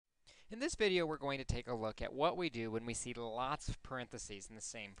In this video, we're going to take a look at what we do when we see lots of parentheses in the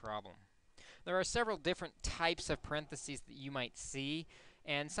same problem. There are several different types of parentheses that you might see,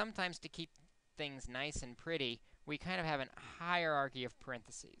 and sometimes to keep things nice and pretty, we kind of have a hierarchy of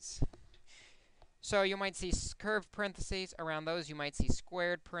parentheses. So you might see curved parentheses. Around those, you might see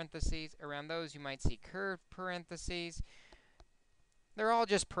squared parentheses. Around those, you might see curved parentheses. They're all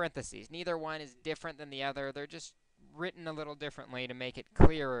just parentheses. Neither one is different than the other. They're just written a little differently to make it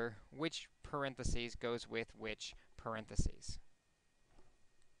clearer which parentheses goes with which parentheses.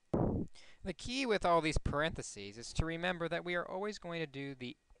 The key with all these parentheses is to remember that we are always going to do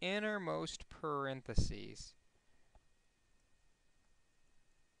the innermost parentheses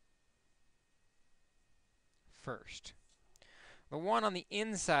first. The one on the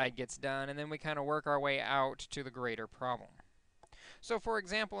inside gets done, and then we kind of work our way out to the greater problem. So for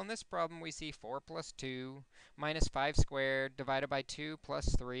example, in this problem, we see 4 plus 2 minus 5 squared divided by 2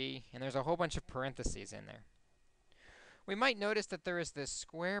 plus 3, and there's a whole bunch of parentheses in there. We might notice that there is this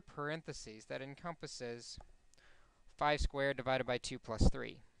square parentheses that encompasses 5 squared divided by 2 plus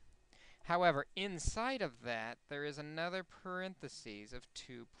 3. However, inside of that, there is another parentheses of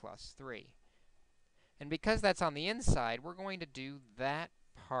 2 plus 3. And because that's on the inside, we're going to do that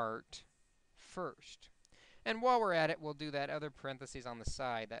part first. And while we're at it, we'll do that other parentheses on the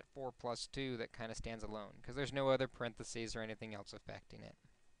side, that 4 plus 2 that kind of stands alone, because there's no other parentheses or anything else affecting it.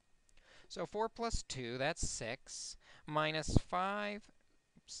 So 4 plus 2, that's 6, minus 5,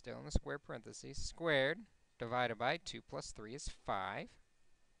 still in the square parentheses, squared, divided by 2 plus 3 is 5.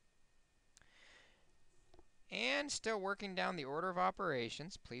 And still working down the order of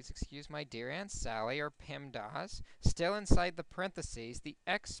operations, please excuse my dear Aunt Sally, or PEMDAS. Still inside the parentheses, the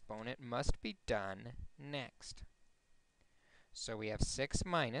exponent must be done next. So we have 6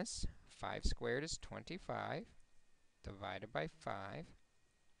 minus 5 squared is 25, divided by 5.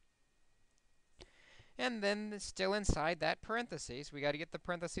 And then still inside that parentheses, we got to get the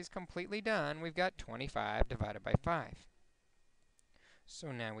parentheses completely done. We've got 25 divided by 5.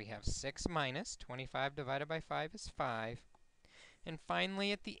 So now we have 6 minus 25 divided by 5 is 5. And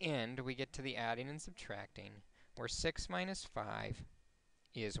finally, at the end, we get to the adding and subtracting, where 6 minus 5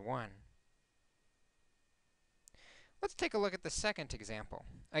 is 1. Let's take a look at the second example,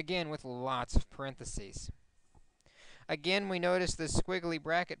 again with lots of parentheses. Again, we notice the squiggly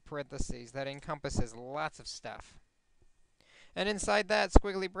bracket parentheses that encompasses lots of stuff. And inside that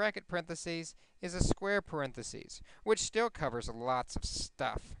squiggly bracket parentheses is a square parentheses, which still covers lots of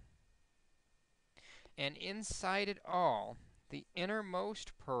stuff. And inside it all, the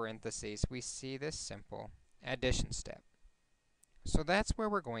innermost parentheses, we see this simple addition step. So that's where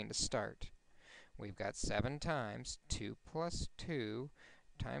we're going to start. We've got 7 times 2 plus 2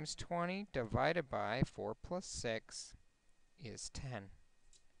 times 20 divided by 4 plus 6 is 10.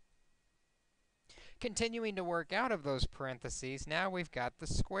 Continuing to work out of those parentheses, now we've got the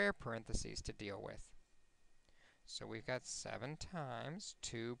square parentheses to deal with. So we've got 7 times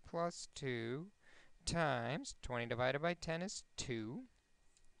 2 plus 2 times 20 divided by 10 is 2.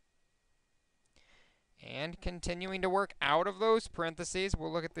 And continuing to work out of those parentheses,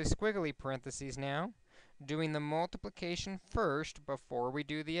 we'll look at the squiggly parentheses now, doing the multiplication first before we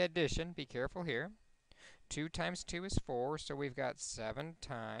do the addition. Be careful here. 2 times 2 is 4, so we've got 7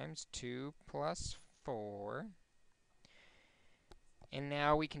 times 2 plus 4. And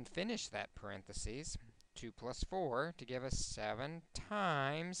now we can finish that parentheses, 2 plus 4, to give us 7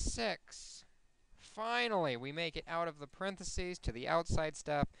 times 6. Finally, we make it out of the parentheses to the outside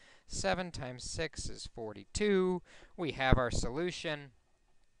stuff. 7 times 6 is 42. We have our solution.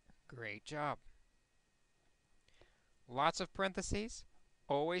 Great job. Lots of parentheses.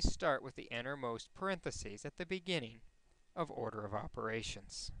 Always start with the innermost parentheses at the beginning of order of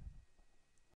operations.